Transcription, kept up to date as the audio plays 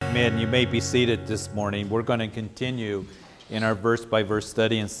Amen. You may be seated this morning. We're going to continue in our verse-by-verse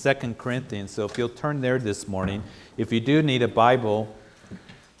study in 2 Corinthians. So if you'll turn there this morning. If you do need a Bible,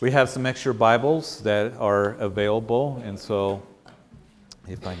 we have some extra Bibles that are available. And so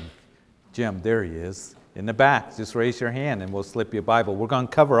if I can, Jim, there he is, in the back. Just raise your hand and we'll slip you a Bible. We're going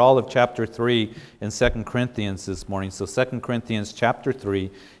to cover all of chapter 3 in 2 Corinthians this morning. So 2 Corinthians chapter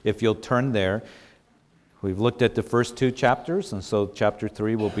 3, if you'll turn there. We've looked at the first two chapters, and so chapter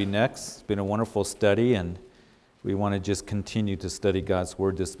 3 will be next. It's been a wonderful study, and we want to just continue to study God's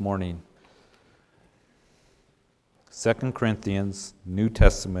Word this morning. 2 Corinthians, New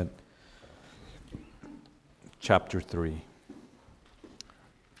Testament, chapter 3.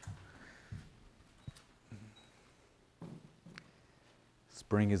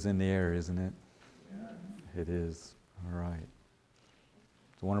 Spring is in the air, isn't it? Yeah. It is. All right.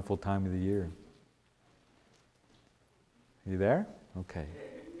 It's a wonderful time of the year. You there? Okay.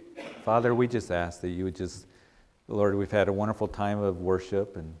 Father, we just ask that you would just, Lord, we've had a wonderful time of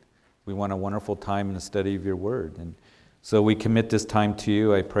worship, and we want a wonderful time in the study of your word. And so we commit this time to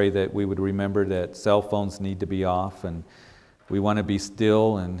you. I pray that we would remember that cell phones need to be off, and we want to be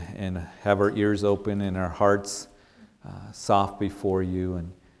still and have our ears open and our hearts soft before you,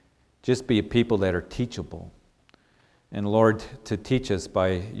 and just be a people that are teachable. And Lord, to teach us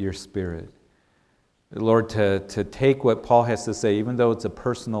by your Spirit. Lord, to take what Paul has to say, even though it's a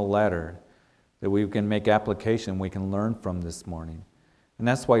personal letter, that we can make application, we can learn from this morning. And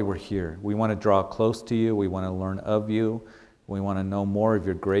that's why we're here. We want to draw close to you. We want to learn of you. We want to know more of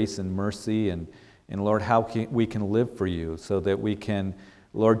your grace and mercy. And Lord, how we can live for you so that we can,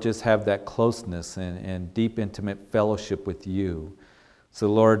 Lord, just have that closeness and deep, intimate fellowship with you. So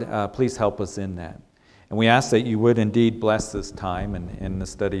Lord, please help us in that. And we ask that you would indeed bless this time in the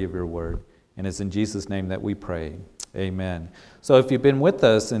study of your word. And it's in Jesus' name that we pray. Amen. So if you've been with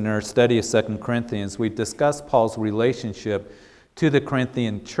us in our study of 2 Corinthians, we've discussed Paul's relationship to the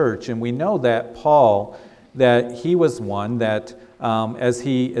Corinthian church. And we know that Paul, that he was one that as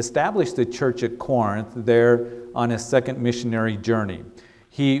he established the church at Corinth, there on his second missionary journey,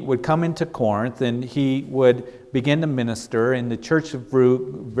 he would come into Corinth and he would begin to minister, and the church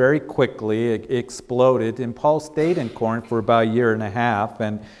grew very quickly. It exploded. And Paul stayed in Corinth for about a year and a half.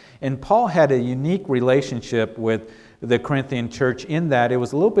 And Paul had a unique relationship with the Corinthian church in that it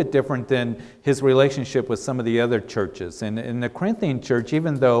was a little bit different than his relationship with some of the other churches. And in the Corinthian church,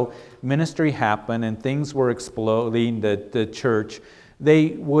 even though ministry happened and things were exploding, the church,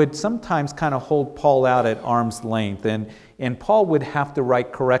 they would sometimes kind of hold Paul out at arm's length. And Paul would have to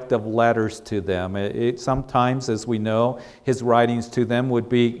write corrective letters to them. Sometimes, as we know, his writings to them would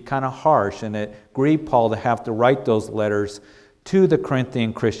be kind of harsh, and it grieved Paul to have to write those letters to the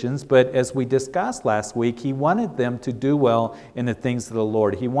Corinthian Christians. But as we discussed last week, he wanted them to do well in the things of the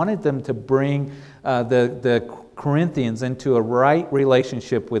Lord. He wanted them to bring the Corinthians into a right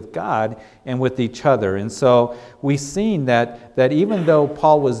relationship with God and with each other. And so we've seen that even though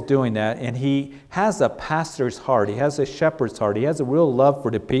Paul was doing that, and he has a pastor's heart, he has a shepherd's heart, he has a real love for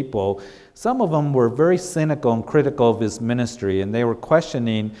the people, some of them were very cynical and critical of his ministry, and they were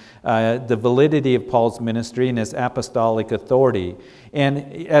questioning the validity of Paul's ministry and his apostolic authority.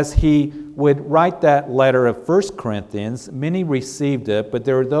 And as he would write that letter of 1 Corinthians, many received it, but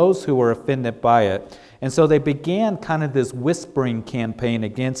there were those who were offended by it. And so they began kind of this whispering campaign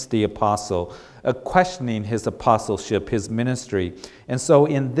against the apostle, questioning his apostleship, his ministry. And so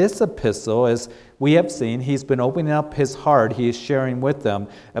in this epistle, as we have seen, he's been opening up his heart. He is sharing with them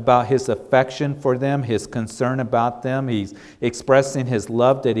about his affection for them, his concern about them. He's expressing his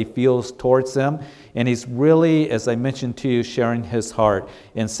love that he feels towards them. And he's really, as I mentioned to you, sharing his heart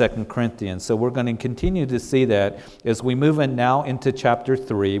in 2 Corinthians. So we're going to continue to see that as we move in now into chapter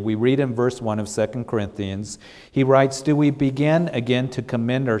 3. We read in verse 1 of 2 Corinthians. He writes, "Do we begin again to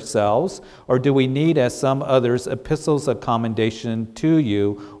commend ourselves, or do we need, as some others, epistles of commendation to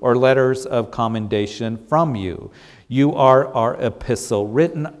you, or letters of commendation from you? You are our epistle,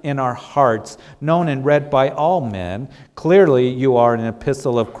 written in our hearts, known and read by all men. Clearly you are an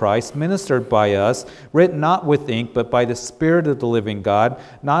epistle of Christ, ministered by us, written not with ink, but by the Spirit of the living God,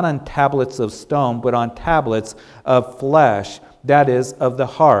 not on tablets of stone, but on tablets of flesh, that is, of the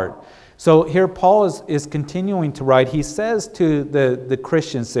heart." So here Paul is continuing to write. He says to the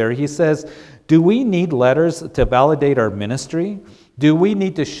Christians there, he says, do we need letters to validate our ministry? Do we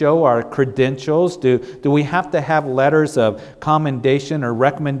need to show our credentials? Do we have to have letters of commendation or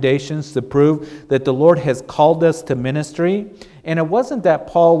recommendations to prove that the Lord has called us to ministry? And it wasn't that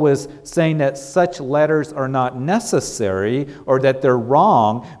Paul was saying that such letters are not necessary or that they're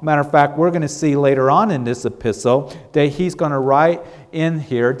wrong. Matter of fact, we're going to see later on in this epistle that he's going to write in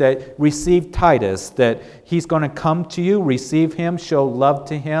here that receive Titus, that he's going to come to you, receive him, show love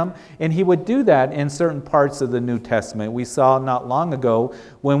to him. And he would do that in certain parts of the New Testament. We saw not long ago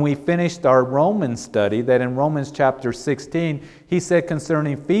when we finished our Romans study that in Romans chapter 16, he said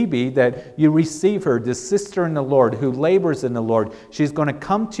concerning Phoebe that you receive her, the sister in the Lord who labors in the Lord. She's going to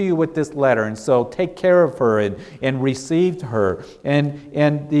come to you with this letter, and so take care of her and receive her.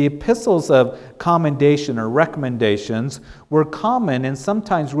 And the epistles of commendation or recommendations were common and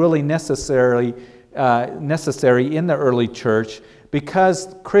sometimes really necessary in the early church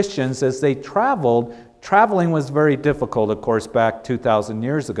because Christians, as they traveling was very difficult, of course, back 2,000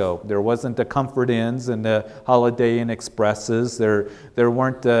 years ago. There wasn't the Comfort Inns and the Holiday Inn Expresses. There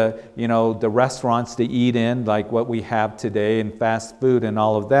weren't the restaurants to eat in like what we have today and fast food and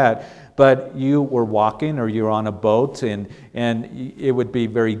all of that. But you were walking or you were on a boat and it would be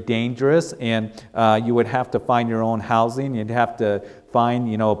very dangerous and you would have to find your own housing. You'd have to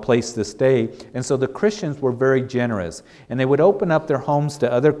find a place to stay. And so the Christians were very generous. And they would open up their homes to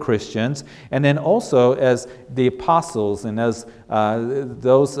other Christians. And then also as the apostles and as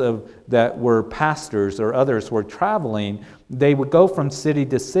those that were pastors or others were traveling, they would go from city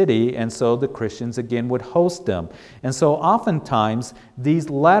to city, and so the Christians again would host them. And so oftentimes these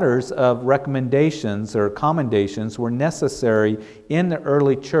letters of recommendations or commendations were necessary in the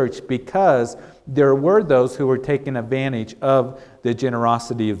early church because there were those who were taking advantage of the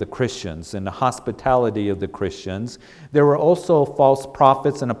generosity of the Christians and the hospitality of the Christians. There were also false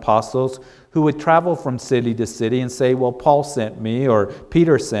prophets and apostles who would travel from city to city and say, well, Paul sent me or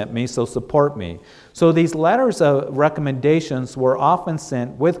Peter sent me, so support me. So these letters of recommendations were often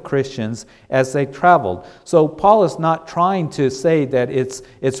sent with Christians as they traveled. So Paul is not trying to say that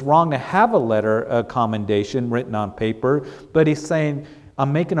it's wrong to have a letter of commendation written on paper, but he's saying,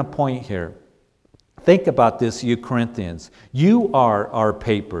 I'm making a point here. Think about this, you Corinthians. You are our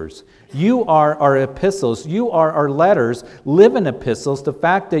papers. You are our epistles. You are our letters, living epistles. The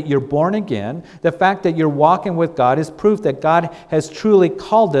fact that you're born again, the fact that you're walking with God is proof that God has truly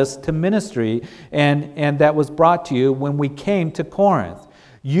called us to ministry, and that was brought to you when we came to Corinth.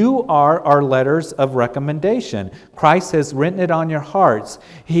 You are our letters of recommendation. Christ has written it on your hearts.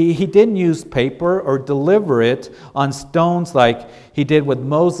 He didn't use paper or deliver it on stones like he did with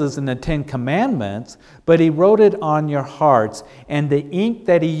Moses in the Ten Commandments, but he wrote it on your hearts. And the ink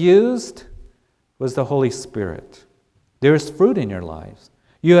that he used was the Holy Spirit. There's fruit in your lives.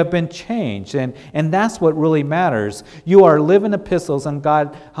 You have been changed, and that's what really matters. You are living epistles on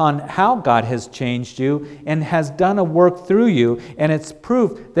how God has changed you and has done a work through you, and it's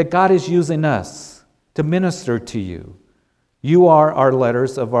proof that God is using us to minister to you. You are our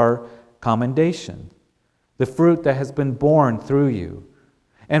letters of our commendation, the fruit that has been born through you.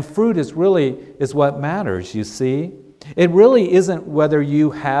 And fruit is what matters, you see. It really isn't whether you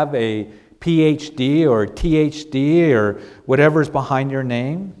have a PhD or THD or whatever's behind your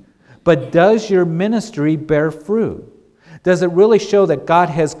name, but does your ministry bear fruit? Does it really show that God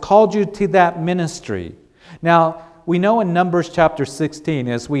has called you to that ministry? Now, we know in Numbers chapter 16,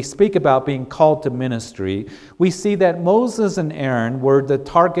 as we speak about being called to ministry, we see that Moses and Aaron were the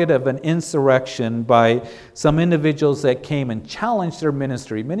target of an insurrection by some individuals that came and challenged their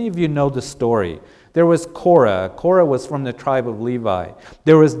ministry. Many of you know the story. There was Korah. Korah was from the tribe of Levi.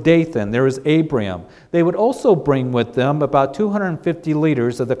 There was Dathan. There was Abiram. They would also bring with them about 250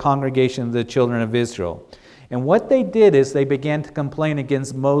 leaders of the congregation of the children of Israel. And what they did is they began to complain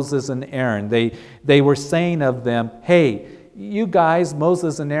against Moses and Aaron. They were saying of them, hey, you guys,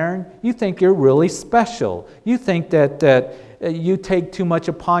 Moses and Aaron, you think you're really special. You think that you take too much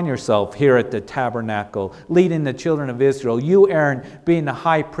upon yourself here at the tabernacle, leading the children of Israel. You, Aaron, being the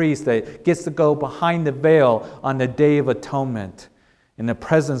high priest that gets to go behind the veil on the Day of Atonement in the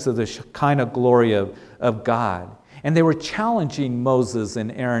presence of the Shekinah glory of God. And they were challenging Moses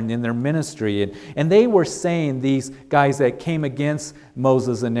and Aaron in their ministry. And they were saying, these guys that came against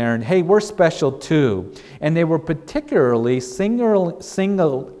Moses and Aaron, hey, we're special too. And they were particularly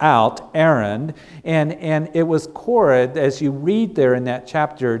singled out Aaron. And it was Korah, as you read there in that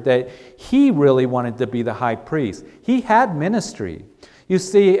chapter, that he really wanted to be the high priest. He had ministry. You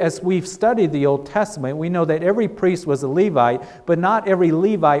see, as we've studied the Old Testament, we know that every priest was a Levite, but not every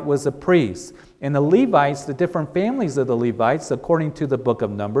Levite was a priest. And the Levites, the different families of the Levites, according to the book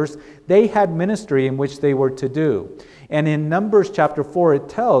of Numbers, they had ministry in which they were to do. And in Numbers chapter 4, it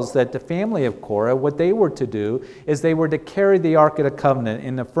tells that the family of Korah, what they were to do is they were to carry the Ark of the Covenant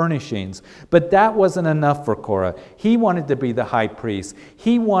in the furnishings. But that wasn't enough for Korah. He wanted to be the high priest.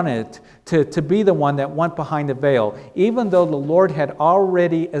 He wanted to be the one that went behind the veil, even though the Lord had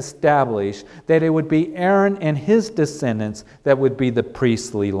already established that it would be Aaron and his descendants that would be the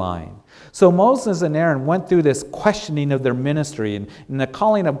priestly line. So Moses and Aaron went through this questioning of their ministry and the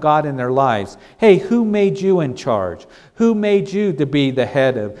calling of God in their lives. Hey, who made you in charge? Who made you to be the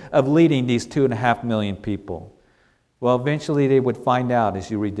head of leading these 2.5 million people? Well, eventually they would find out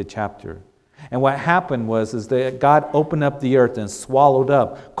as you read the chapter. And what happened was that God opened up the earth and swallowed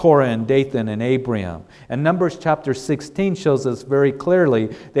up Korah and Dathan and Abiram. And Numbers chapter 16 shows us very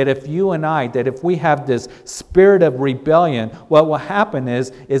clearly that if you and I, that if we have this spirit of rebellion, what will happen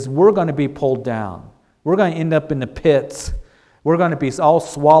is we're going to be pulled down. We're going to end up in the pits. We're going to be all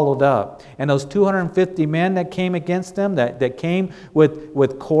swallowed up. And those 250 men that came against them, that came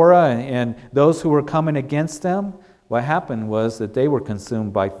with Korah and those who were coming against them, what happened was that they were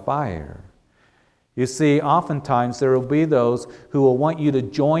consumed by fire. You see, oftentimes there will be those who will want you to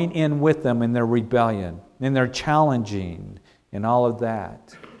join in with them in their rebellion, in their challenging, and all of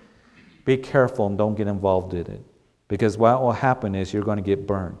that. Be careful and don't get involved in it, because what will happen is you're going to get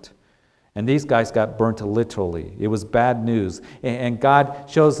burnt. And these guys got burnt literally. It was bad news. And God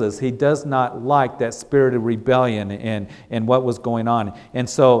shows us He does not like that spirit of rebellion and what was going on. And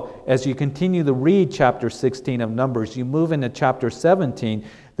so as you continue to read chapter 16 of Numbers, you move into chapter 17,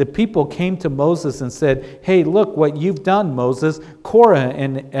 the people came to Moses and said, hey, look what you've done, Moses. Korah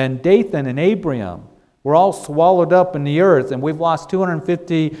and Dathan and Abiram were all swallowed up in the earth, and we've lost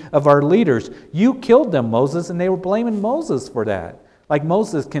 250 of our leaders. You killed them, Moses, and they were blaming Moses for that. Like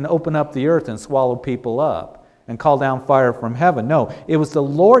Moses can open up the earth and swallow people up and call down fire from heaven. No, it was the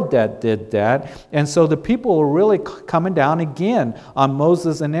Lord that did that. And so the people were really coming down again on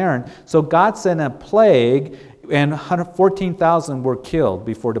Moses and Aaron. So God sent a plague, and 114,000 were killed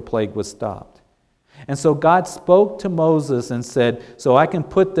before the plague was stopped. And so God spoke to Moses and said, so I can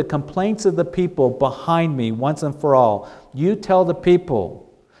put the complaints of the people behind me once and for all. You tell the people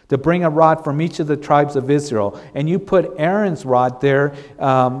to bring a rod from each of the tribes of Israel. And you put Aaron's rod there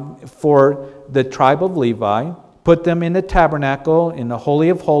for the tribe of Levi. Put them in the tabernacle, in the Holy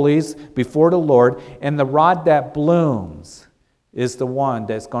of Holies, before the Lord. And the rod that blooms is the one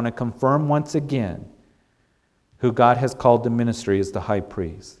that's going to confirm once again who God has called to ministry as the high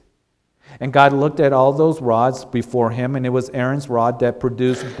priest. And God looked at all those rods before him, and it was Aaron's rod that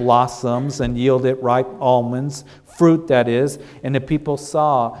produced blossoms and yielded ripe almonds, fruit that is. And the people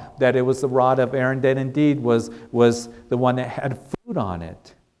saw that it was the rod of Aaron that indeed was the one that had fruit on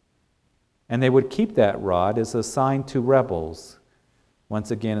it. And they would keep that rod as a sign to rebels.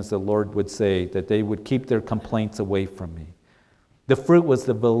 Once again, as the Lord would say, that they would keep their complaints away from me. The fruit was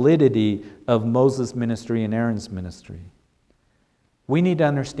the validity of Moses' ministry and Aaron's ministry. We need to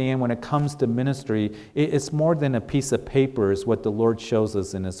understand when it comes to ministry, it's more than a piece of paper is what the Lord shows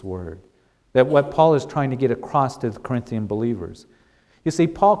us in His Word. That what Paul is trying to get across to the Corinthian believers. You see,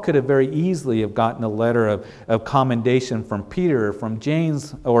 Paul could have very easily have gotten a letter of commendation from Peter, or from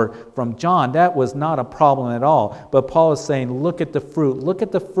James, or from John. That was not a problem at all. But Paul is saying, look at the fruit. Look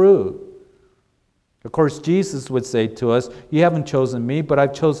at the fruit. Of course, Jesus would say to us, you haven't chosen me, but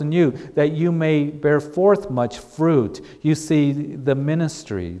I've chosen you, that you may bear forth much fruit. You see, the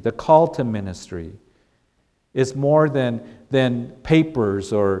ministry, the call to ministry, is more than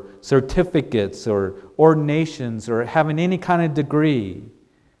papers or certificates or ordinations or having any kind of degree.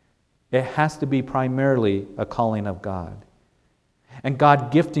 It has to be primarily a calling of God. And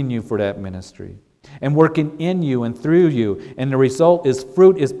God gifting you for that ministry. And working in you and through you. And the result is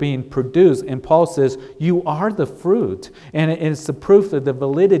fruit is being produced. And Paul says, you are the fruit. And it's the proof of the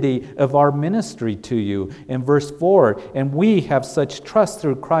validity of our ministry to you. In verse 4, and we have such trust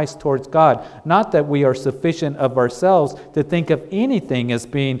through Christ towards God, not that we are sufficient of ourselves to think of anything as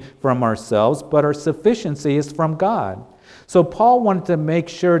being from ourselves, but our sufficiency is from God. So Paul wanted to make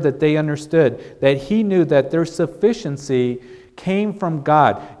sure that they understood that he knew that their sufficiency came from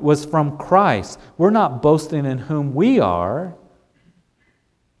God, was from Christ. We're not boasting in whom we are.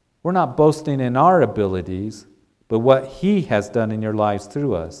 We're not boasting in our abilities, but what He has done in your lives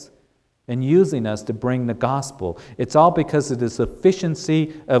through us and using us to bring the gospel. It's all because of the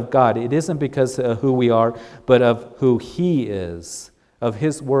sufficiency of God. It isn't because of who we are, but of who He is, of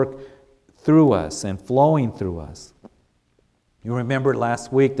His work through us and flowing through us. You remember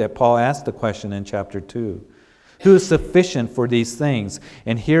last week that Paul asked the question in chapter 2. Who is sufficient for these things?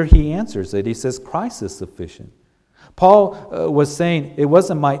 And here he answers it. He says, Christ is sufficient. Paul was saying, it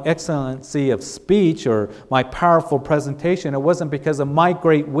wasn't my excellency of speech or my powerful presentation. It wasn't because of my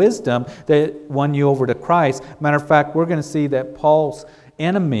great wisdom that won you over to Christ. Matter of fact, we're going to see that Paul's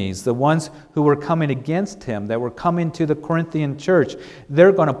enemies, the ones who were coming against him, that were coming to the Corinthian church,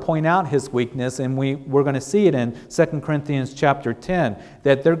 they're going to point out his weakness, and we're going to see it in 2 Corinthians chapter 10,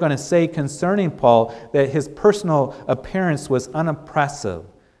 that they're going to say concerning Paul that his personal appearance was unimpressive.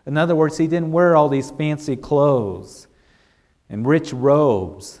 In other words, he didn't wear all these fancy clothes and rich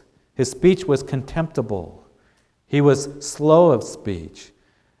robes. His speech was contemptible. He was slow of speech.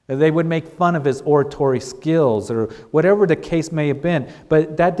 They would make fun of his oratory skills or whatever the case may have been.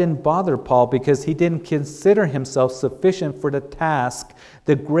 But that didn't bother Paul because he didn't consider himself sufficient for the task,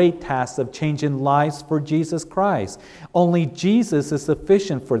 the great task of changing lives for Jesus Christ. Only Jesus is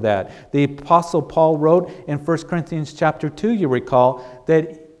sufficient for that. The Apostle Paul wrote in 1 Corinthians chapter 2, you recall,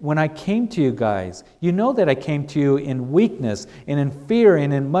 that when I came to you guys, you know that I came to you in weakness and in fear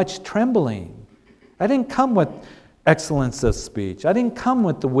and in much trembling. I didn't come with excellence of speech. I didn't come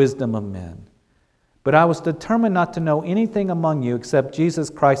with the wisdom of men. But I was determined not to know anything among you except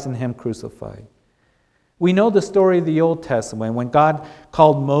Jesus Christ and Him crucified. We know the story of the Old Testament when God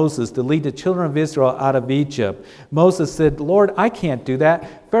called Moses to lead the children of Israel out of Egypt. Moses said, Lord, I can't do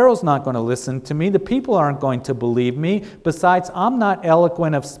that. Pharaoh's not going to listen to me. The people aren't going to believe me. Besides, I'm not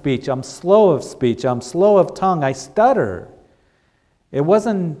eloquent of speech. I'm slow of speech. I'm slow of tongue. I stutter. It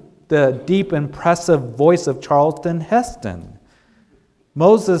wasn't the deep, impressive voice of Charlton Heston.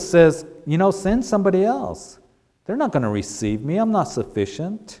 Moses says, send somebody else. They're not going to receive me. I'm not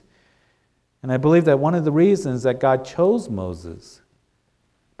sufficient. And I believe that one of the reasons that God chose Moses,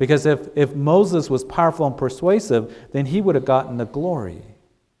 because if Moses was powerful and persuasive, then he would have gotten the glory.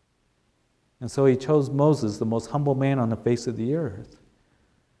 And so he chose Moses, the most humble man on the face of the earth.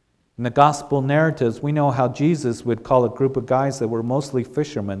 In the gospel narratives, we know how Jesus would call a group of guys that were mostly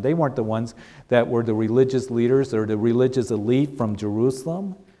fishermen. They weren't the ones that were the religious leaders or the religious elite from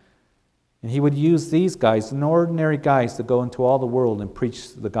Jerusalem. And he would use these guys, ordinary guys, to go into all the world and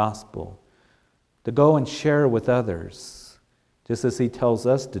preach the gospel, to go and share with others, just as he tells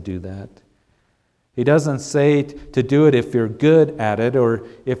us to do that. He doesn't say to do it if you're good at it or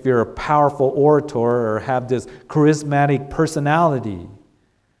if you're a powerful orator or have this charismatic personality,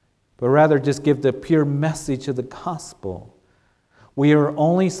 but rather just give the pure message of the gospel. We are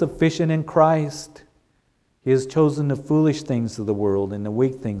only sufficient in Christ. He has chosen the foolish things of the world and the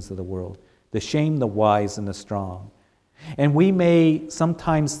weak things of the world, to shame the wise and the strong. And we may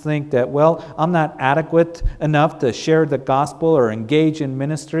sometimes think that, I'm not adequate enough to share the gospel or engage in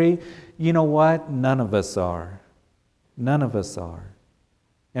ministry. You know what? None of us are. None of us are.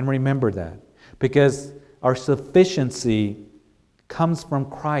 And remember that. Because our sufficiency comes from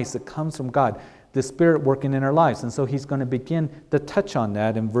Christ. It comes from God, the Spirit working in our lives. And so he's going to begin to touch on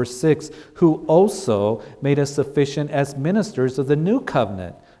that in verse 6, who also made us sufficient as ministers of the new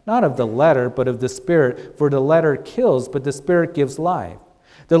covenant, not of the letter, but of the Spirit. For the letter kills, but the Spirit gives life.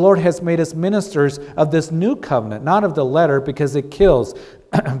 The Lord has made us ministers of this new covenant, not of the letter because it kills,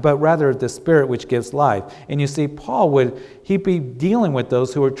 but rather of the Spirit which gives life. And you see, Paul he'd be dealing with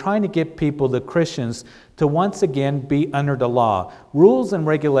those who were trying to get people, the Christians, to once again be under the law, rules and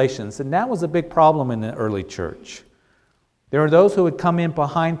regulations. And that was a big problem in the early church. There were those who would come in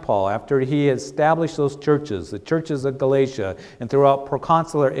behind Paul after he established those churches, the churches of Galatia and throughout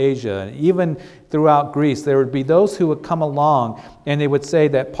proconsular Asia, and even throughout Greece. There would be those who would come along and they would say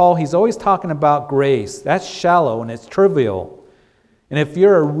that Paul, he's always talking about grace. That's shallow and it's trivial. And if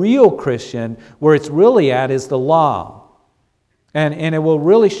you're a real Christian, where it's really at is the law. And it will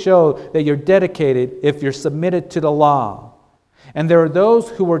really show that you're dedicated if you're submitted to the law. And there are those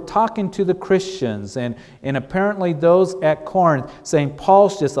who were talking to the Christians, and apparently those at Corinth saying,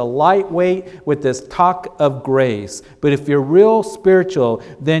 Paul's just a lightweight with this talk of grace. But if you're real spiritual,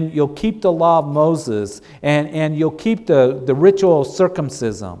 then you'll keep the law of Moses, and you'll keep the ritual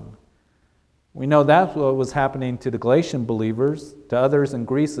circumcision. We know that's what was happening to the Galatian believers, to others in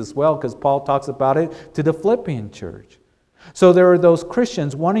Greece as well, because Paul talks about it to the Philippian church. So there are those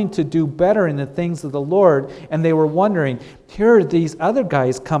Christians wanting to do better in the things of the Lord, and they were wondering, here are these other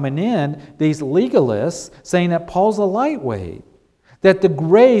guys coming in, these legalists, saying that Paul's a lightweight, that the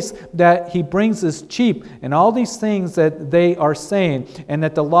grace that he brings is cheap, and all these things that they are saying, and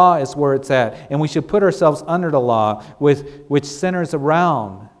that the law is where it's at, and we should put ourselves under the law, which centers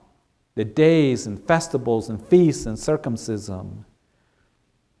around the days and festivals and feasts and circumcision.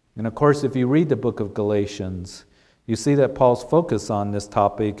 And of course, if you read the book of Galatians, you see that Paul's focus on this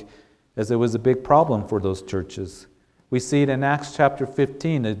topic as it was a big problem for those churches. We see it in Acts chapter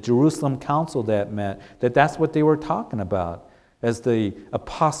 15, the Jerusalem council that met, that's what they were talking about. As the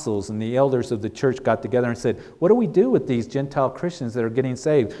apostles and the elders of the church got together and said, what do we do with these Gentile Christians that are getting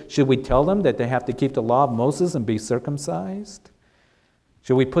saved? Should we tell them that they have to keep the law of Moses and be circumcised?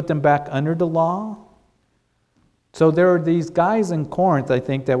 Should we put them back under the law? So there are these guys in Corinth, I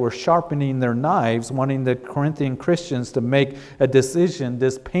think, that were sharpening their knives, wanting the Corinthian Christians to make a decision,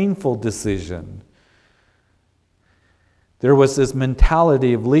 this painful decision. There was this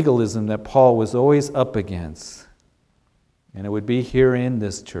mentality of legalism that Paul was always up against. And it would be here in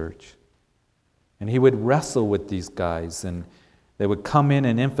this church. And he would wrestle with these guys, and they would come in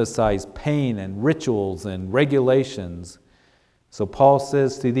and emphasize pain and rituals and regulations. So Paul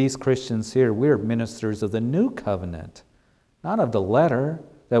says to these Christians here, we're ministers of the new covenant, not of the letter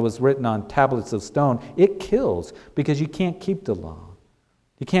that was written on tablets of stone. It kills because you can't keep the law.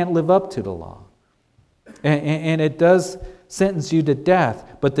 You can't live up to the law. And it does sentence you to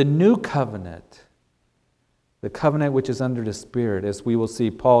death. But the new covenant, the covenant which is under the Spirit, as we will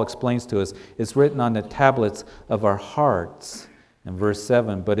see, Paul explains to us, is written on the tablets of our hearts. In verse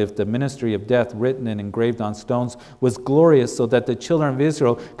 7, but if the ministry of death written and engraved on stones was glorious, so that the children of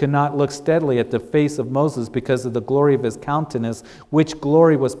Israel could not look steadily at the face of Moses because of the glory of his countenance, which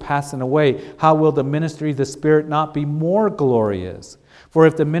glory was passing away, how will the ministry of the Spirit not be more glorious? For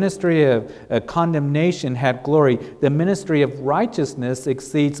if the ministry of condemnation had glory, the ministry of righteousness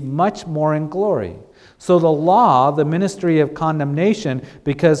exceeds much more in glory. So the law, the ministry of condemnation,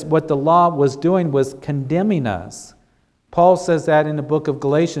 because what the law was doing was condemning us. Paul says that in the book of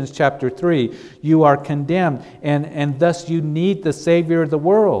Galatians chapter 3. You are condemned, and thus you need the Savior of the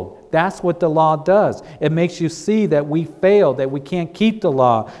world. That's what the law does. It makes you see that we fail, that we can't keep the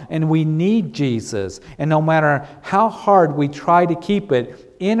law, and we need Jesus. And no matter how hard we try to keep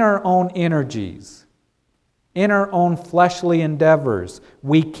it in our own energies, in our own fleshly endeavors,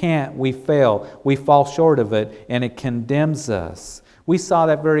 we can't, we fail, we fall short of it, and it condemns us. We saw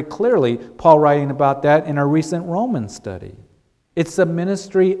that very clearly, Paul writing about that in our recent Romans study. It's the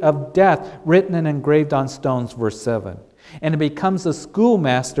ministry of death written and engraved on stones, verse 7. And it becomes a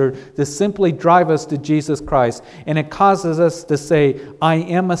schoolmaster to simply drive us to Jesus Christ. And it causes us to say, I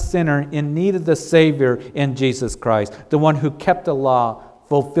am a sinner in need of the Savior in Jesus Christ, the one who kept the law,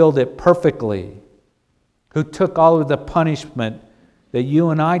 fulfilled it perfectly, who took all of the punishment that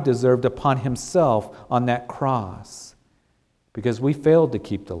you and I deserved upon himself on that cross. Because we failed to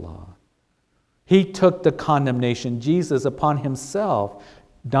keep the law. He took the condemnation, Jesus, upon himself,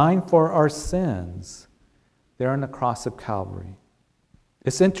 dying for our sins there on the cross of Calvary.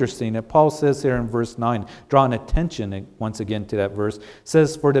 It's interesting that Paul says here in verse 9, drawing attention once again to that verse,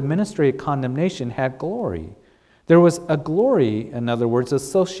 says, for the ministry of condemnation had glory. There was a glory, in other words,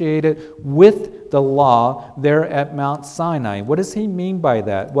 associated with the law there at Mount Sinai. What does he mean by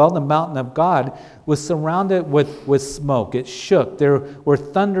that? Well, the mountain of God was surrounded with smoke. It shook. There were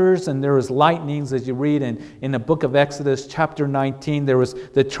thunders and there was lightnings, as you read in the book of Exodus chapter 19. There was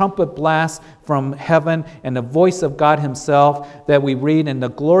the trumpet blast from heaven and the voice of God himself that we read. And the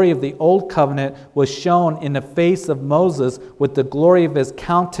glory of the old covenant was shown in the face of Moses with the glory of his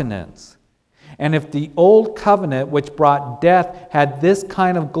countenance. And if the old covenant, which brought death, had this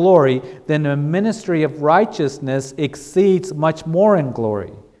kind of glory, then the ministry of righteousness exceeds much more in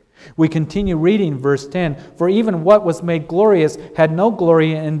glory. We continue reading verse 10. For even what was made glorious had no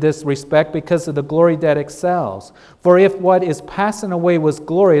glory in this respect because of the glory that excels. For if what is passing away was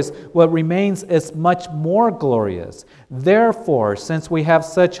glorious, what remains is much more glorious. Therefore, since we have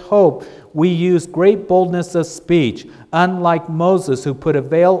such hope, we use great boldness of speech, unlike Moses, who put a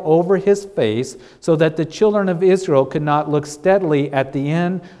veil over his face so that the children of Israel could not look steadily at the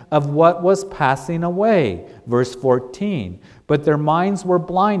end of what was passing away. Verse 14. But their minds were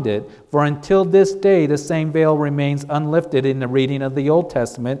blinded, for until this day the same veil remains unlifted in the reading of the Old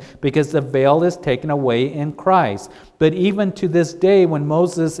Testament, because the veil is taken away in Christ. But even to this day, when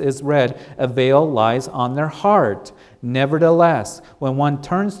Moses is read, a veil lies on their heart. Nevertheless, when one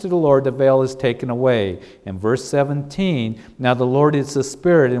turns to the Lord, the veil is taken away. In verse 17, now the Lord is the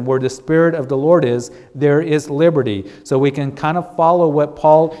Spirit, and where the Spirit of the Lord is, there is liberty. So we can kind of follow what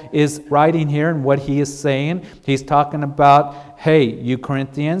Paul is writing here and what he is saying. He's talking about, hey, you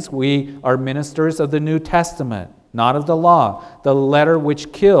Corinthians, we are ministers of the New Testament, not of the law, the letter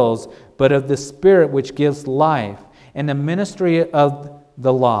which kills, but of the Spirit which gives life. And the ministry of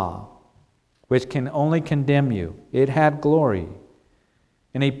the law, which can only condemn you, it had glory.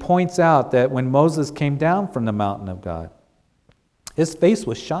 And he points out that when Moses came down from the mountain of God, his face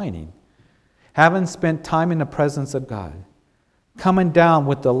was shining, having spent time in the presence of God. coming down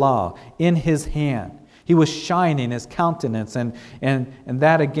with the law in his hand. He was shining his countenance, and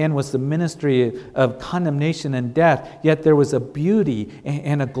that again was the ministry of condemnation and death, yet there was a beauty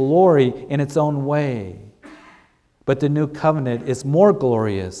and a glory in its own way. But the new covenant is more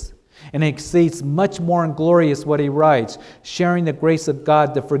glorious, and it exceeds much more in glorious what he writes, sharing the grace of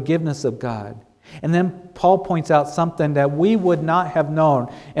God, the forgiveness of God. And then Paul points out something that we would not have known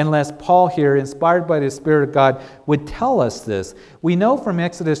unless Paul here, inspired by the Spirit of God, would tell us this. We know from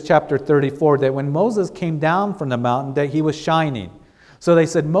Exodus chapter 34 that when Moses came down from the mountain that he was shining. So they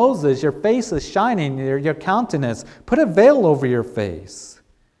said, Moses, your face is shining, your countenance. Put a veil over your face.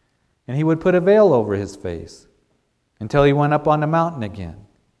 And he would put a veil over his face until he went up on the mountain again.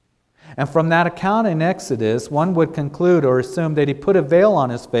 And from that account in Exodus, one would conclude or assume that he put a veil on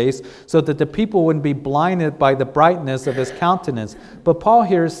his face so that the people wouldn't be blinded by the brightness of his countenance. But Paul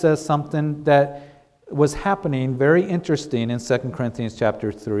here says something that was happening very interesting in 2 Corinthians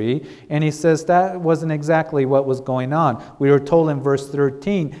chapter 3. And he says that wasn't exactly what was going on. We were told in verse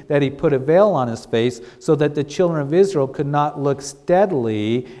 13 that he put a veil on his face so that the children of Israel could not look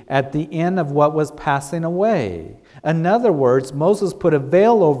steadily at the end of what was passing away. In other words, Moses put a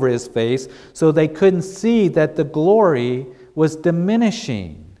veil over his face so they couldn't see that the glory was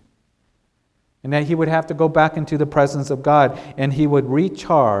diminishing, and that he would have to go back into the presence of God, and he would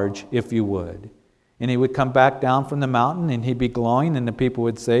recharge, if you would. And he would come back down from the mountain, and he'd be glowing, and the people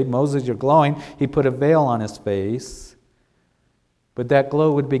would say, Moses, you're glowing. He put a veil on his face, but that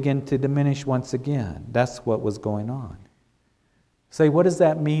glow would begin to diminish once again. That's what was going on. Say, what does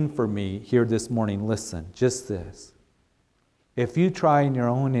that mean for me here this morning? Listen, just this. If you try in your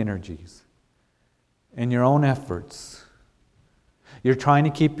own energies, in your own efforts, you're trying to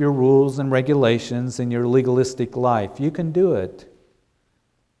keep your rules and regulations in your legalistic life, you can do it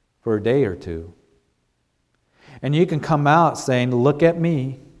for a day or two. And you can come out saying, look at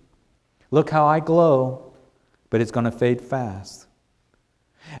me, look how I glow, but it's going to fade fast.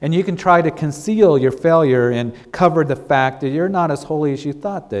 And you can try to conceal your failure and cover the fact that you're not as holy as you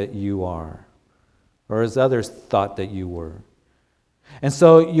thought that you are, or as others thought that you were. And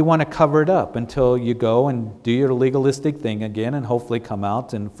so you want to cover it up until you go and do your legalistic thing again and hopefully come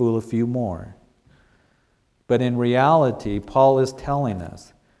out and fool a few more. But in reality, Paul is telling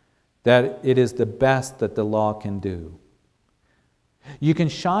us that it is the best that the law can do. You can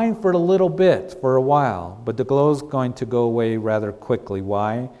shine for a little bit, for a while, but the glow is going to go away rather quickly.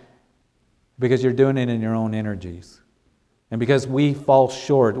 Why? Because you're doing it in your own energies. And because we fall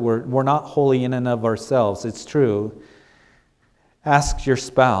short, we're not holy in and of ourselves. It's true. Ask your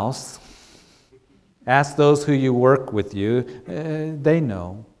spouse. Ask those who you work with you. They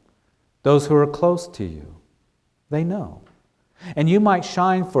know. Those who are close to you. They know. And you might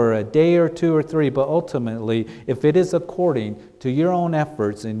shine for a day or two or three, but ultimately, if it is according to your own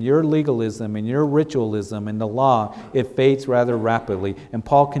efforts and your legalism and your ritualism and the law, it fades rather rapidly. And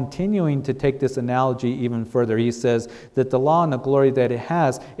Paul, continuing to take this analogy even further, he says that the law and the glory that it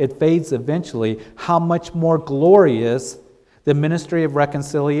has, it fades eventually. How much more glorious the ministry of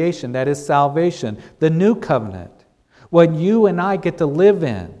reconciliation, that is salvation, the new covenant, what you and I get to live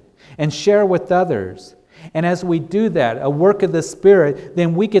in and share with others. And as we do that, a work of the Spirit,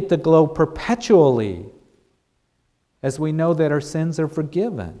 then we get to glow perpetually as we know that our sins are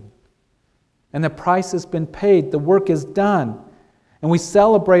forgiven. And the price has been paid. The work is done. And we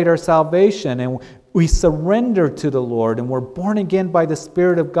celebrate our salvation and we surrender to the Lord and we're born again by the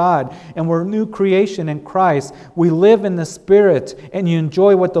Spirit of God and we're a new creation in Christ. We live in the Spirit and you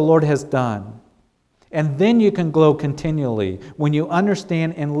enjoy what the Lord has done. And then you can glow continually when you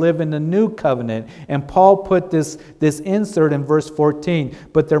understand and live in the new covenant. And Paul put this insert in verse 14.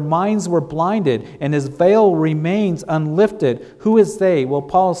 But their minds were blinded and his veil remains unlifted. Who is they? Well,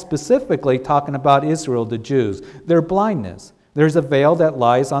 Paul is specifically talking about Israel, the Jews. Their blindness. There's a veil that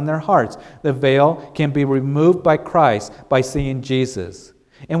lies on their hearts. The veil can be removed by Christ by seeing Jesus.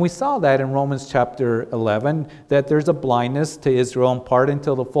 And we saw that in Romans chapter 11, that there's a blindness to Israel in part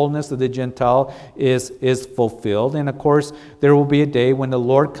until the fullness of the Gentile is fulfilled. And of course, there will be a day when the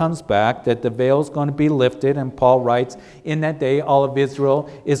Lord comes back, that the veil is going to be lifted. And Paul writes, in that day, all of Israel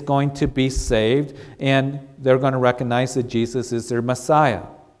is going to be saved. And they're going to recognize that Jesus is their Messiah.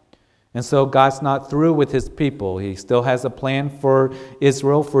 And so God's not through with his people. He still has a plan for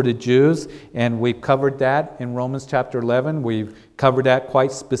Israel, for the Jews, and we've covered that in Romans chapter 11. We've covered that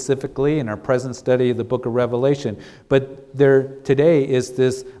quite specifically in our present study of the book of Revelation. But there today is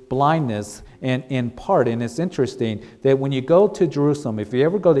this blindness in part, and it's interesting that when you go to Jerusalem, if you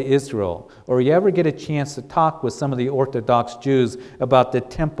ever go to Israel, or you ever get a chance to talk with some of the Orthodox Jews about the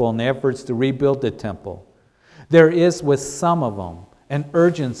temple and the efforts to rebuild the temple, There is with some of them an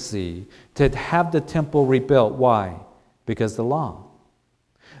urgency to have the temple rebuilt. Why? Because the law.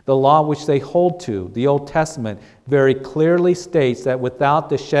 The law which they hold to, the Old Testament, very clearly states that without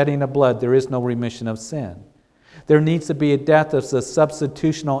the shedding of blood, there is no remission of sin. There needs to be a death of the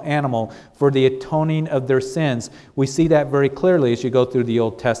substitutional animal for the atoning of their sins. We see that very clearly as you go through the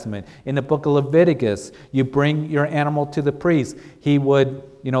Old Testament. In the book of Leviticus, you bring your animal to the priest. He would,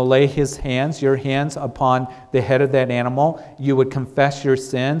 lay your hands upon the head of that animal. You would confess your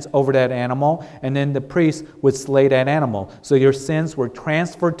sins over that animal, and then the priest would slay that animal. So your sins were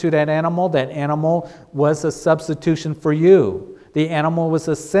transferred to that animal. That animal was a substitution for you. The animal was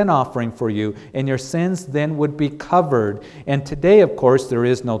a sin offering for you, and your sins then would be covered. And today, of course, there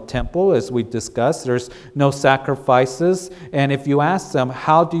is no temple, as we discussed. There's no sacrifices. And if you ask them,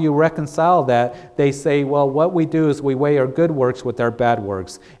 how do you reconcile that? They say, well, what we do is we weigh our good works with our bad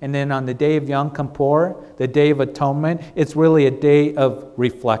works. And then on the day of Yom Kippur, the Day of Atonement, it's really a day of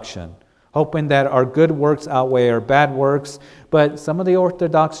reflection, hoping that our good works outweigh our bad works. But some of the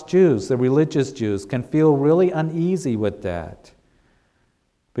Orthodox Jews, the religious Jews, can feel really uneasy with that,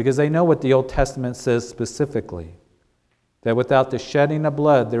 because they know what the Old Testament says specifically, that without the shedding of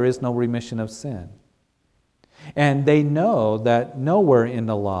blood, there is no remission of sin. And they know that nowhere in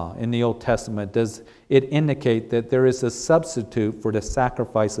the law, in the Old Testament, does it indicate that there is a substitute for the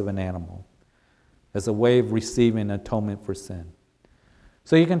sacrifice of an animal as a way of receiving atonement for sin.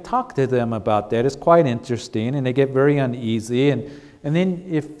 So you can talk to them about that. It's quite interesting, and they get very uneasy. And then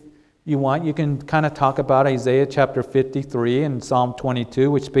if you want, you can kind of talk about Isaiah chapter 53 and Psalm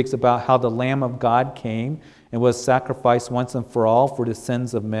 22, which speaks about how the Lamb of God came and was sacrificed once and for all for the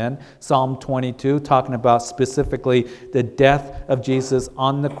sins of men. Psalm 22, talking about specifically the death of Jesus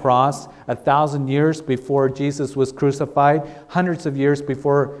on the cross, 1,000 years before Jesus was crucified, hundreds of years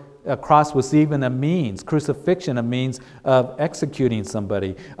before a cross was even a means, crucifixion a means of executing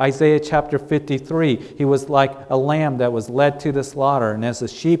somebody. Isaiah chapter 53, he was like a lamb that was led to the slaughter, and as a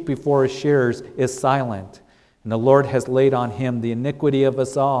sheep before his shearers is silent. And the Lord has laid on him the iniquity of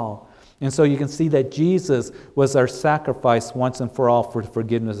us all. And so you can see that Jesus was our sacrifice once and for all for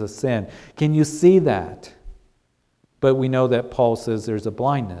forgiveness of sin. Can you see that? But we know that Paul says there's a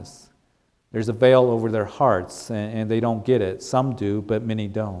blindness. There's a veil over their hearts, and they don't get it. Some do, but many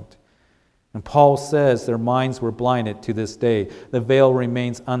don't. And Paul says their minds were blinded to this day. The veil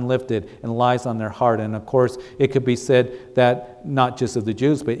remains unlifted and lies on their heart. And of course, it could be said that not just of the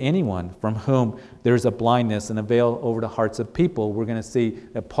Jews, but anyone from whom there's a blindness and a veil over the hearts of people. We're going to see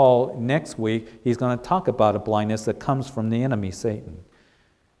that Paul, next week, he's going to talk about a blindness that comes from the enemy, Satan.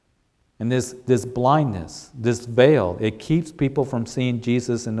 And this blindness, this veil, it keeps people from seeing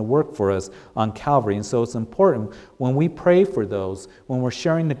Jesus and the work for us on Calvary. And so it's important when we pray for those, when we're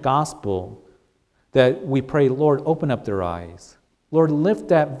sharing the gospel, that we pray, Lord, open up their eyes. Lord, lift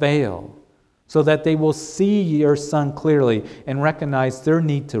that veil so that they will see your Son clearly and recognize their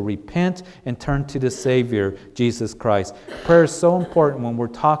need to repent and turn to the Savior, Jesus Christ. Prayer is so important when we're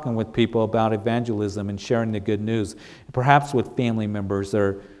talking with people about evangelism and sharing the good news, perhaps with family members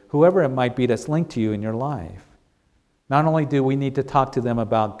or whoever it might be that's linked to you in your life. Not only do we need to talk to them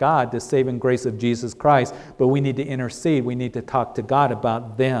about God, the saving grace of Jesus Christ, but we need to intercede. We need to talk to God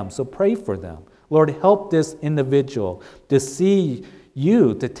about them. So pray for them. Lord, help this individual to see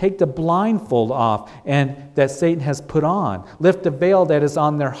you, to take the blindfold off and that Satan has put on. Lift the veil that is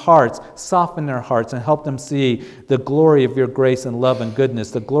on their hearts, soften their hearts, and help them see the glory of your grace and love and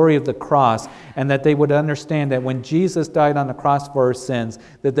goodness, the glory of the cross, and that they would understand that when Jesus died on the cross for our sins,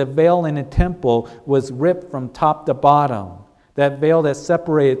 that the veil in the temple was ripped from top to bottom. That veil that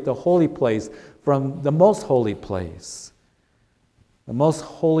separated the holy place from the most holy place. The most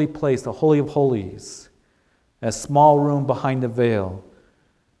holy place, the Holy of Holies. A small room behind the veil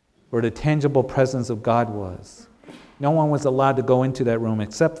where the tangible presence of God was. No one was allowed to go into that room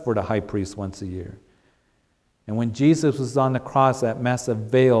except for the high priest once a year. And when Jesus was on the cross, that massive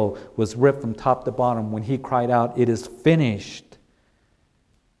veil was ripped from top to bottom when he cried out, "It is finished."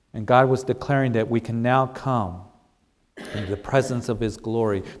 And God was declaring that we can now come in the presence of his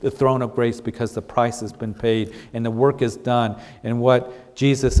glory, the throne of grace, because the price has been paid and the work is done and what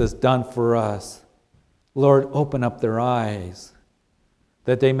Jesus has done for us. Lord, open up their eyes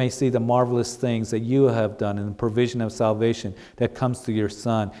that they may see the marvelous things that you have done in the provision of salvation that comes through your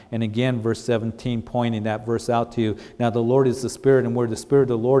Son. And again, verse 17, pointing that verse out to you. Now the Lord is the Spirit, and where the Spirit of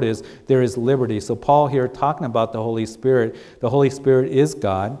the Lord is, there is liberty. So Paul here talking about the Holy Spirit. The Holy Spirit is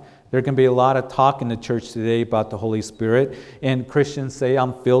God. There can be a lot of talk in the church today about the Holy Spirit. And Christians say,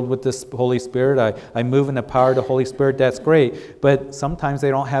 I'm filled with the Holy Spirit. I move in the power of the Holy Spirit. That's great. But sometimes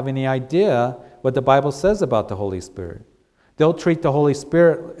they don't have any idea what the Bible says about the Holy Spirit. They'll treat the Holy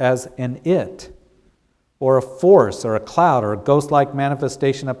Spirit as an it, or a force, or a cloud, or a ghost-like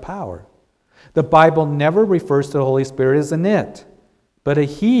manifestation of power. The Bible never refers to the Holy Spirit as an it, but a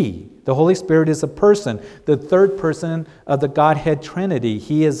he. The Holy Spirit is a person, the third person of the Godhead Trinity.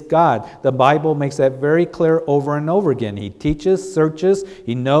 He is God. The Bible makes that very clear over and over again. He teaches, searches,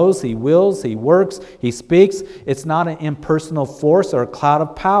 He knows, He wills, He works, He speaks. It's not an impersonal force or a cloud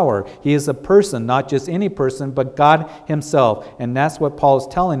of power. He is a person, not just any person, but God Himself. And that's what Paul is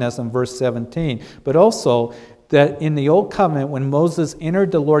telling us in verse 17. But also, that in the Old Covenant, when Moses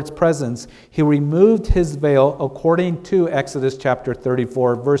entered the Lord's presence, he removed his veil according to Exodus chapter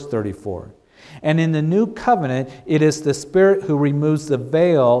 34, verse 34. And in the New Covenant, it is the Spirit who removes the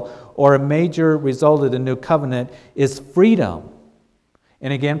veil, or a major result of the New Covenant is freedom.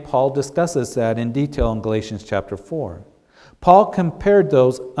 And again, Paul discusses that in detail in Galatians chapter 4. Paul compared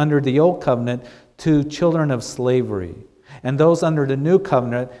those under the Old Covenant to children of slavery, and those under the New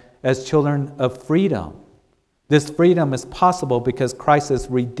Covenant as children of freedom. This freedom is possible because Christ has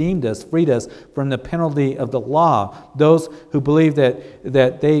redeemed us, freed us from the penalty of the law. Those who believe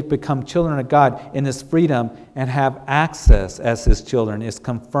that they become children of God in this freedom and have access as His children is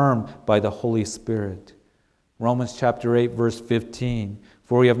confirmed by the Holy Spirit. Romans chapter 8, verse 15.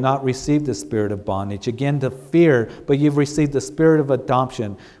 For we have not received the spirit of bondage, again to fear, but you've received the spirit of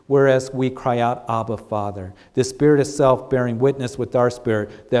adoption, whereas we cry out, Abba, Father. The Spirit itself bearing witness with our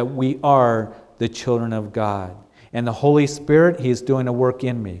spirit that we are the children of God. And the Holy Spirit, He is doing a work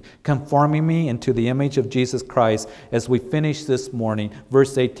in me, conforming me into the image of Jesus Christ as we finish this morning.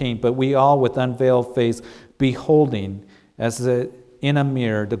 Verse 18, but we all with unveiled face, beholding as in a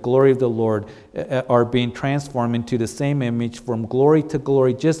mirror the glory of the Lord, are being transformed into the same image from glory to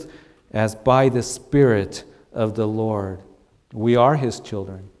glory, just as by the Spirit of the Lord. We are His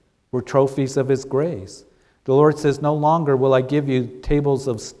children. We're trophies of His grace. The Lord says, no longer will I give you tables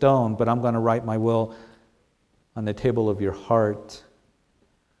of stone, but I'm going to write my will on the table of your heart.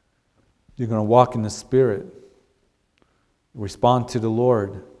 You're going to walk in the Spirit, respond to the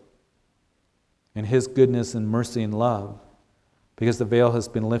Lord in His goodness and mercy and love, because the veil has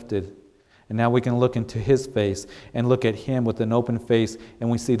been lifted. And now we can look into His face and look at Him with an open face, and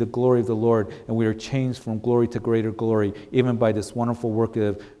we see the glory of the Lord, and we are changed from glory to greater glory, even by this wonderful work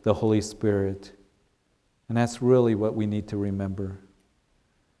of the Holy Spirit. And that's really what we need to remember.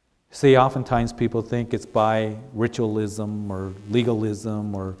 See, oftentimes people think it's by ritualism or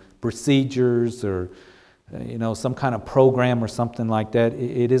legalism or procedures or some kind of program or something like that.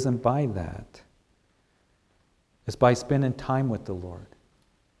 It isn't by that. It's by spending time with the Lord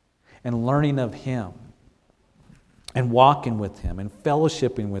and learning of Him and walking with Him and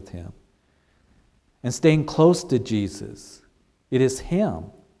fellowshipping with Him and staying close to Jesus. It is Him.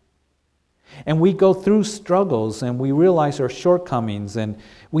 And we go through struggles and we realize our shortcomings and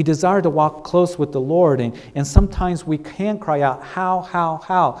we desire to walk close with the Lord. And sometimes we can cry out,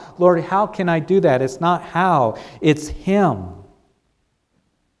 how? Lord, how can I do that? It's not how, it's Him.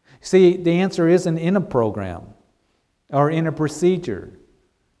 See, the answer isn't in a program or in a procedure.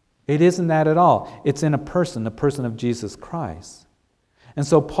 It isn't that at all. It's in a person, the person of Jesus Christ. And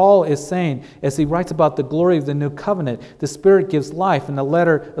so Paul is saying, as he writes about the glory of the new covenant, the Spirit gives life and the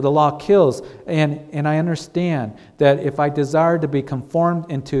letter of the law kills. And I understand that if I desire to be conformed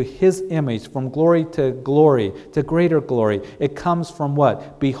into His image from glory, to greater glory, it comes from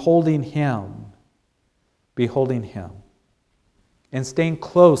what? Beholding Him. Beholding Him. And staying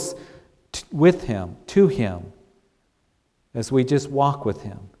close with Him, to Him, as we just walk with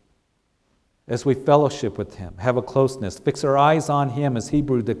Him. As we fellowship with Him, have a closeness, fix our eyes on Him, as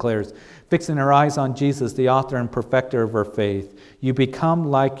Hebrew declares, fixing our eyes on Jesus, the author and perfecter of our faith. You become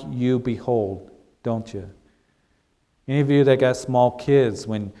like you behold, don't you? Any of you that got small kids,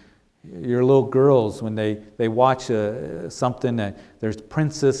 when your little girls, when they watch something that there's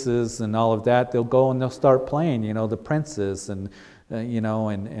princesses and all of that, they'll go and they'll start playing, the princess and they're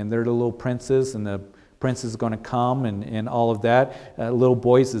the little princess and the Prince is going to come and all of that. Little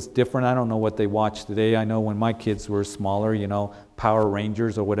boys is different. I don't know what they watch today. I know when my kids were smaller, Power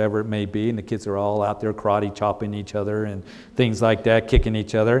Rangers or whatever it may be, and the kids are all out there karate chopping each other and things like that, kicking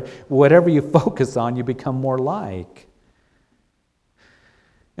each other. Whatever you focus on, you become more like.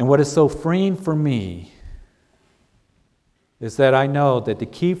 And what is so freeing for me is that I know that the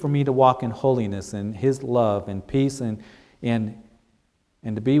key for me to walk in holiness and His love and peace and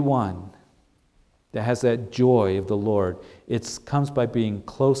to be one that has that joy of the Lord, it comes by being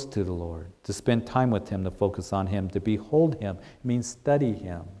close to the Lord, to spend time with Him, to focus on Him, to behold Him. It means study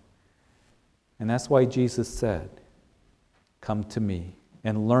Him. And that's why Jesus said, come to me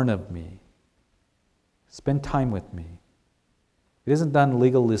and learn of me. Spend time with me. It isn't done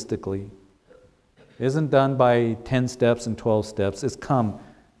legalistically. It isn't done by 10 steps and 12 steps. It's come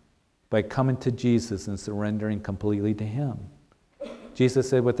by coming to Jesus and surrendering completely to Him. Jesus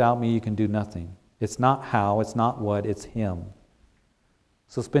said, without me you can do nothing. It's not how, it's not what, it's Him.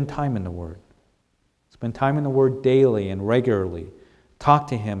 So spend time in the Word. Spend time in the Word daily and regularly. Talk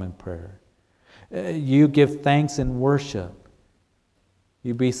to Him in prayer. You give thanks in worship.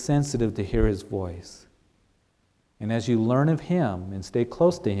 You be sensitive to hear His voice. And as you learn of Him and stay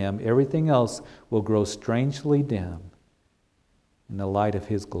close to Him, everything else will grow strangely dim in the light of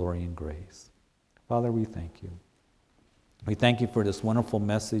His glory and grace. Father, we thank you. We thank you for this wonderful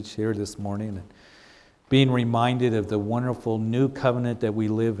message here this morning and being reminded of the wonderful new covenant that we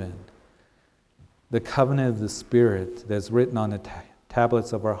live in. The covenant of the Spirit that's written on the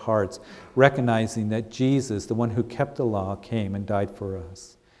tablets of our hearts, recognizing that Jesus, the one who kept the law, came and died for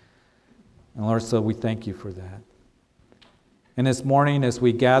us. And Lord, so we thank you for that. And this morning, as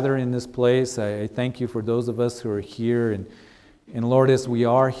we gather in this place, I thank you for those of us who are here. And Lord, as we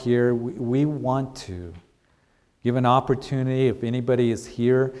are here, we want to give an opportunity, if anybody is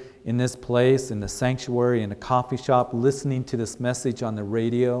here in this place, in the sanctuary, in a coffee shop, listening to this message on the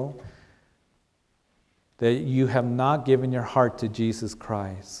radio, that you have not given your heart to Jesus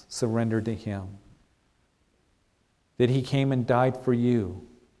Christ, surrendered to Him. That He came and died for you.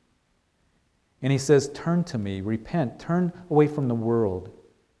 And He says, turn to me, repent, turn away from the world.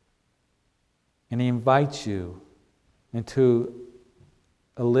 And He invites you into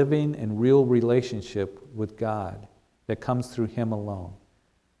a living and real relationship with God that comes through Him alone.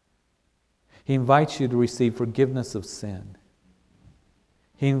 He invites you to receive forgiveness of sin.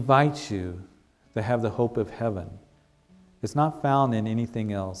 He invites you to have the hope of heaven. It's not found in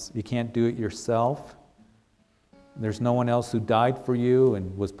anything else. You can't do it yourself. There's no one else who died for you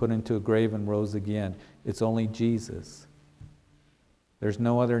and was put into a grave and rose again. It's only Jesus. There's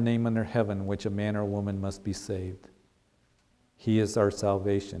no other name under heaven in which a man or woman must be saved. He is our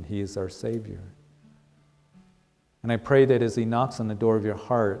salvation. He is our Savior. And I pray that as He knocks on the door of your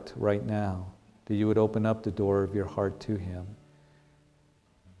heart right now, that you would open up the door of your heart to Him.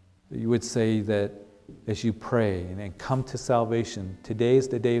 That you would say that as you pray and come to salvation, today is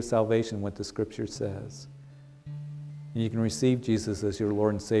the day of salvation, what the Scripture says. And you can receive Jesus as your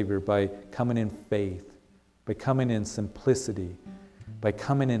Lord and Savior by coming in faith, by coming in simplicity, by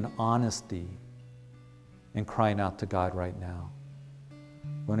coming in honesty, and crying out to God right now.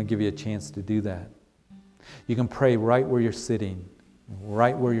 I want to give you a chance to do that. You can pray right where you're sitting,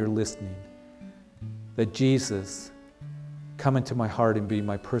 right where you're listening, that Jesus, come into my heart and be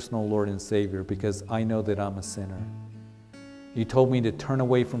my personal Lord and Savior, because I know that I'm a sinner. You told me to turn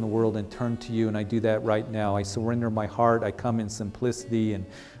away from the world and turn to you, and I do that right now. I surrender my heart. I come in simplicity and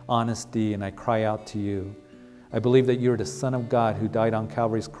honesty, and I cry out to you. I believe that you're the Son of God who died on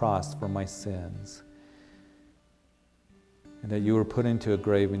Calvary's cross for my sins, and that you were put into a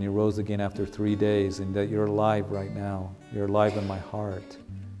grave and you rose again after 3 days, and that you're alive right now. You're alive in my heart.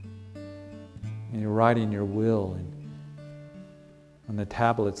 And you're writing your will on the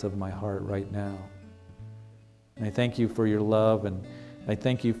tablets of my heart right now. And I thank you for your love, and I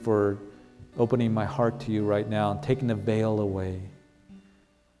thank you for opening my heart to you right now and taking the veil away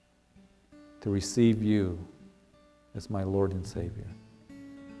to receive you as my Lord and Savior.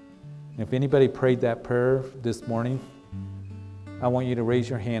 And if anybody prayed that prayer this morning, I want you to raise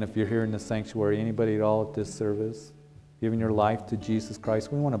your hand if you're here in the sanctuary. Anybody at all at this service, giving your life to Jesus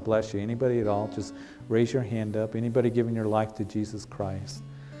Christ? We want to bless you. Anybody at all, just raise your hand up. Anybody giving your life to Jesus Christ?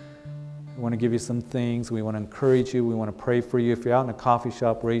 We want to give you some things. We want to encourage you. We want to pray for you. If you're out in a coffee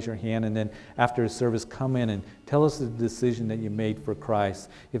shop, raise your hand, and then after the service, come in and tell us the decision that you made for Christ.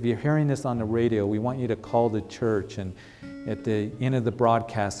 If you're hearing this on the radio, we want you to call the church, and at the end of the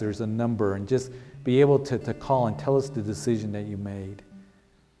broadcast, there's a number, and just be able to call and tell us the decision that you made.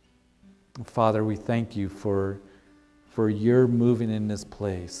 Father, we thank you for your moving in this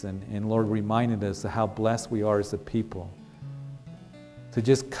place, and Lord, reminding us of how blessed we are as a people to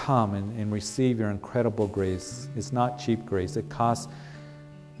just come and receive your incredible grace. It's not cheap grace. It costs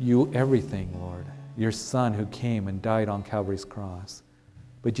you everything, Lord. Your Son who came and died on Calvary's cross.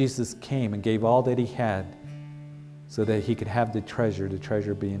 But Jesus came and gave all that He had so that He could have the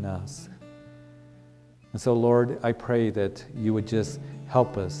treasure being us. And so, Lord, I pray that you would just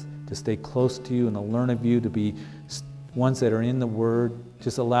help us to stay close to you and to learn of you, to be ones that are in the Word,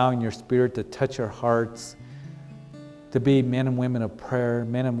 just allowing your Spirit to touch our hearts, to be men and women of prayer,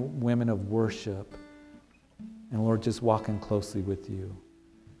 men and women of worship, and Lord, just walking closely with you.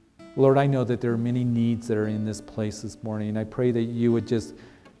 Lord, I know that there are many needs that are in this place this morning, and I pray that you would just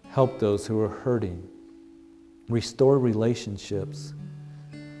help those who are hurting. Restore relationships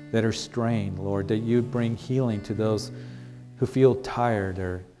that are strained, Lord, that you bring healing to those who feel tired,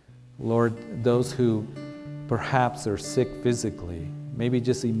 or, Lord, those who perhaps are sick physically, maybe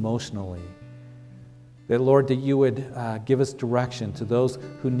just emotionally. That, Lord, that you would give us direction to those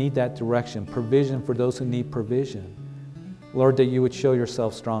who need that direction, provision for those who need provision. Lord, that you would show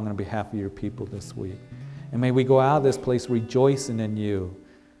yourself strong on behalf of your people this week. And may we go out of this place rejoicing in you,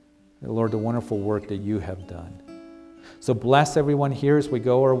 Lord, the wonderful work that you have done. So bless everyone here as we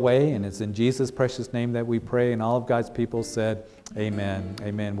go our way, and it's in Jesus' precious name that we pray, and all of God's people said, amen.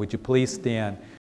 Amen. Would you please stand?